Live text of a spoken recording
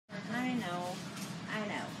know.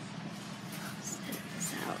 Set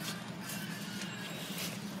this out.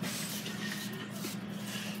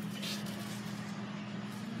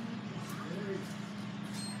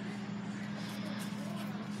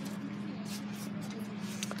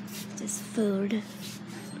 Just food.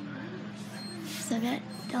 So I got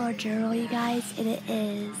Dollar General, you guys, and it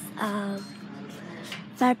is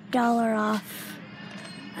 $5 off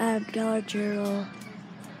Dollar General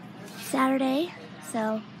Saturday.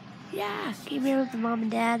 So yeah, came here with my mom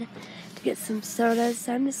and dad to get some sodas.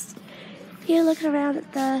 So I'm just here looking around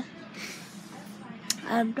at the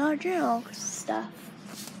Dollar General stuff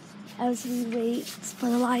as we wait for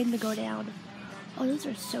the line to go down. Oh, those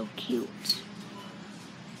are so cute.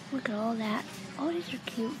 Look at all that. Oh, these are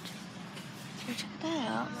cute. So check that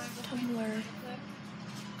out. Tumbler.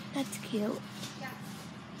 That's cute.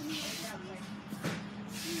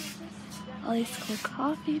 All these cool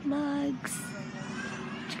coffee mugs.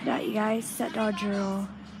 Check it out, you guys. It's at Dollar General.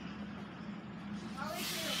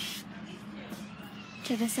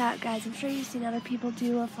 Check this out, guys. I'm sure you've seen other people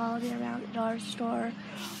do a follow me around at Dollar Store,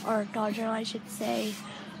 or Dollar General, I should say.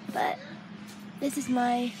 But this is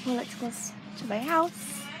my one that's close to my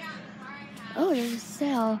house. Oh, there's a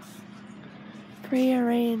sale.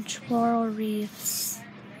 Pre-arranged floral wreaths.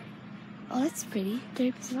 Oh, that's pretty.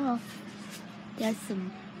 30% off. There's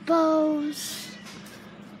some bows.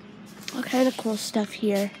 All kind of cool stuff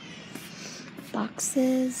here.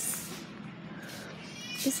 Boxes.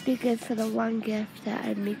 This would be good for the one gift that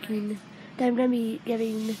I'm making. That I'm going to be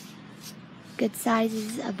giving good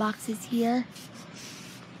sizes of boxes here.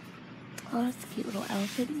 Oh, that's cute little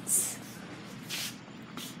elephants.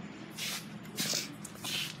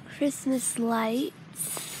 Christmas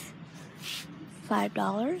lights,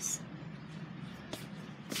 $5.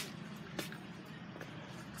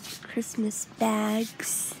 Christmas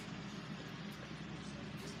bags.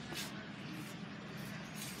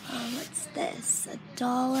 What's this?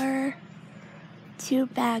 $1. 2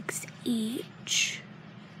 bags each.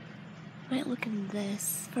 Might look in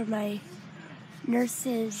this for my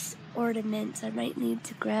nurse's ornaments. I might need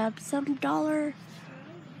to grab some dollar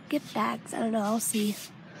gift bags. I don't know. I'll see.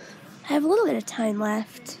 I have a little bit of time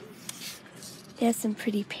left. There's some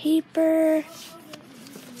pretty paper.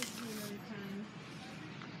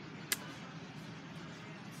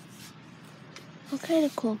 All kind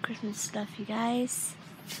of cool Christmas stuff, you guys.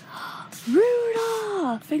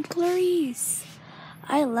 Rudolph and Clarice.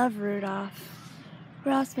 I love Rudolph.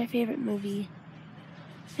 Rudolph's my favorite movie.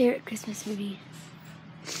 Favorite Christmas movie.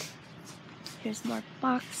 Here's more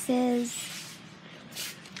boxes.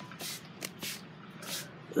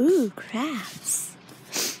 Ooh, crafts.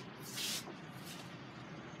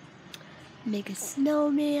 Make a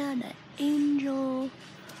snowman, an angel,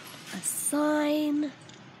 a sign,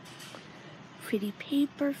 pretty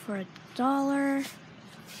paper for $1.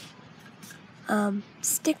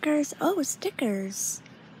 Stickers. Oh, stickers.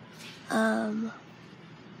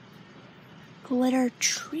 Glitter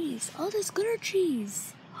trees. Oh, there's glitter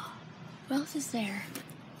trees. What else is there?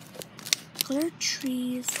 Glitter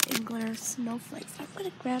trees and glitter snowflakes. I'm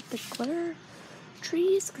gonna grab the glitter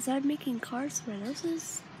trees because I'm making cards for my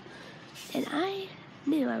nurses. And I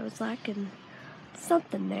knew I was lacking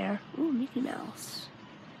something there. Ooh, Mickey Mouse.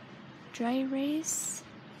 Dry erase.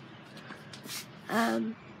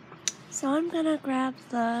 So I'm gonna grab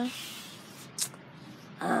the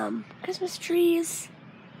Christmas trees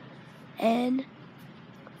and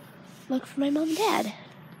look for my mom and dad.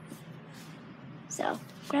 So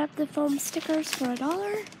grab the foam stickers for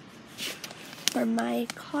 $1 for my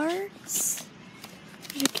cards.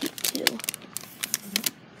 These are cute too.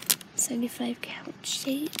 75 count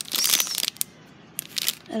shapes.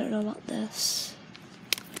 I don't know about this,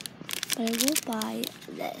 but I will buy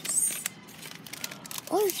this.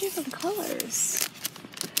 Oh, there's different colors.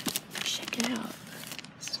 Check it out.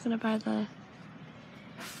 So I'm gonna buy the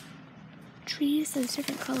trees. There's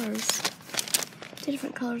different colors.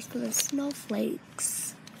 Different colors for the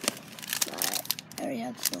snowflakes. But I already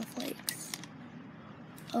have snowflakes.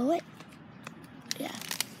 Oh wait. Yeah.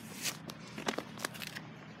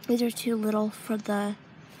 These are too little for the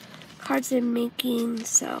cards I'm making,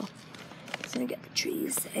 so I'm just gonna get the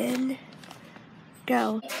trees and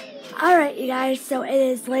go. Alright, you guys, so it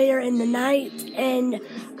is later in the night, and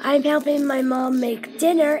I'm helping my mom make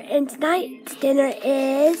dinner, and tonight's dinner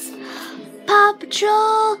is Paw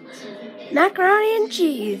Patrol macaroni and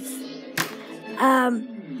cheese.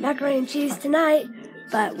 Macaroni and cheese tonight,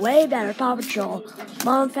 but way better Paw Patrol.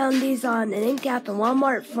 Mom found these on an end cap in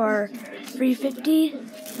Walmart for $3.50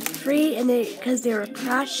 free, and because they were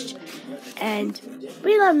crushed. And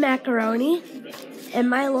we love macaroni, and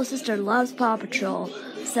my little sister loves Paw Patrol.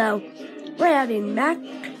 So We're having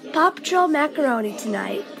Paw Patrol macaroni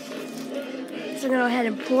tonight. So I'm going to go ahead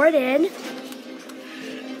and pour it in.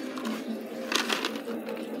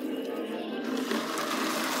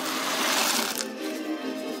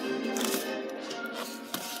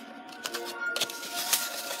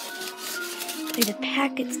 Take the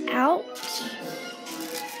packets out.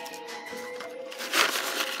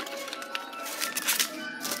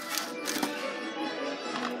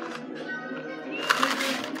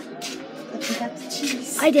 You got the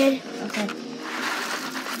cheese. I did. Okay.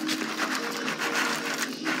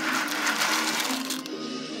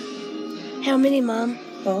 How many, Mom?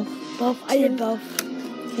 Both. Both? I did both.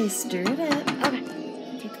 Okay, stir it up. Okay.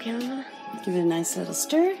 Take the camera. Give it a nice little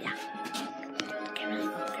stir. Yeah.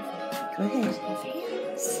 Go ahead.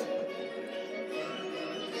 Hands.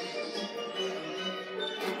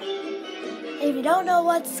 If you don't know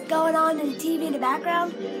what's going on in the TV in the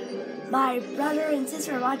background, my brother and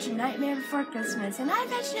sister are watching Nightmare Before Christmas, and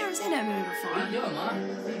I've actually never seen that movie before. How you doing,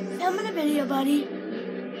 Mom? Filming a video, buddy.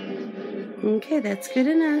 Okay, that's good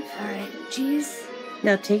enough. Alright, cheese.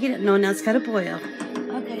 Now take it. No, now it's got to boil.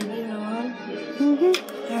 Okay, leave it alone.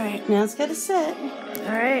 Alright. Now it's got to set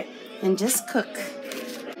Alright. and just cook.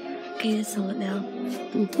 Okay, just hold it now.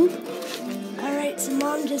 Alright, so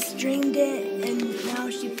Mom just drained it, and now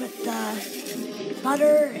she put the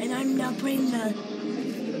butter, and I'm now putting the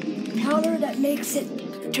powder that makes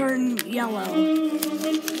it turn yellow.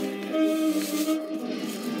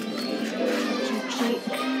 Shake.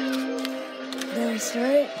 Then I stir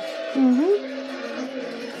it.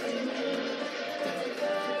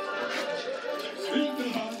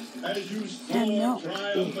 And milk. Give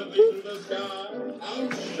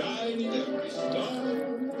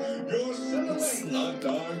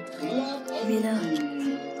me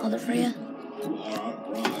hold it for you.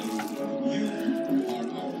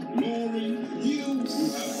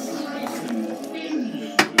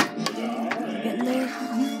 Getting there.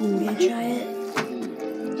 You mean to try it?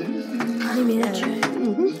 You mean to try it?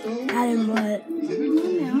 Add in what?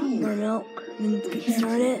 More milk. And keep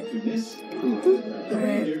stirring it.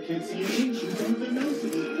 Alright.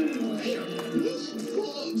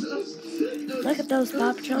 Look at those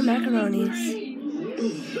Paw Patrol macaronis.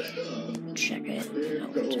 Check it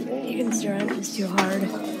out. You can stir it, it's too hard.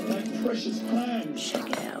 Check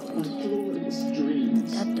it out.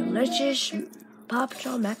 That delicious Paw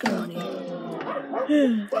Patrol macaroni.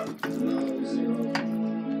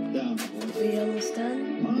 We almost done?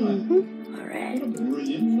 Alright.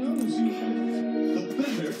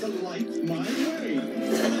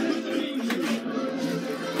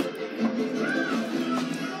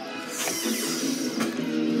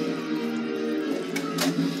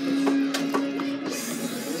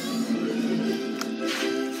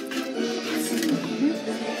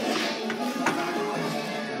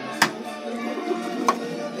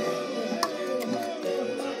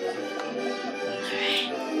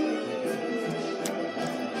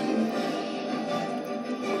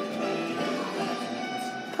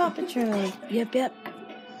 Paw Patrol. Yep.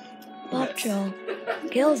 Paw Patrol.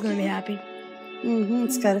 Gail's gonna be happy.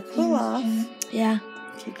 It's got to cool off. Yeah.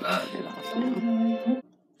 Okay, turn it off now.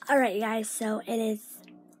 Alright, guys, so it is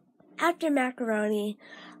after macaroni.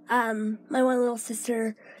 My one little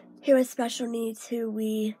sister who has special needs, who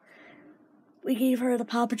we gave her the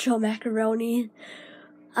Paw Patrol macaroni.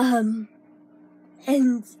 And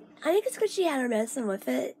I think it's because she had her medicine with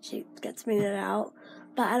it. She got spitting it out.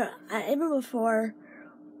 But even before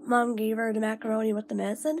Mom gave her the macaroni with the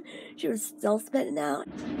medicine, she was still spitting out.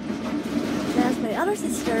 And as my other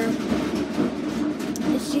sister,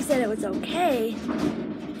 she said it was okay.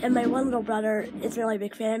 And my one little brother is really a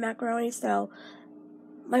big fan of macaroni, so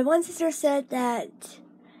my one sister said that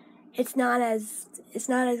it's not as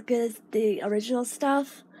good as the original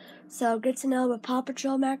stuff. So good to know with Paw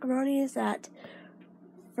Patrol macaroni is that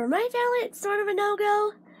for my family it's sort of a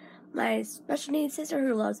no-go. My special needs sister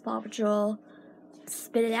who loves Paw Patrol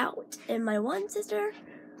spit it out, and my one sister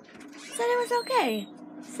said it was okay.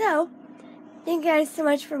 So thank you guys so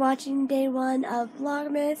much for watching day 1 of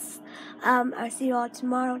Vlogmas. I'll see you all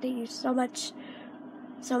tomorrow. Thank you so much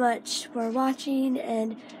for watching,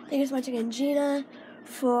 and thank you so much again, Gina,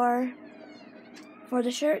 for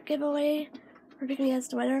the shirt giveaway, for picking me as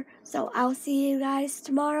the winner. So I'll see you guys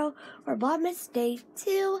tomorrow for Vlogmas day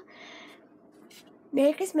 2.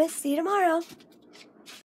 Merry Christmas. See you tomorrow.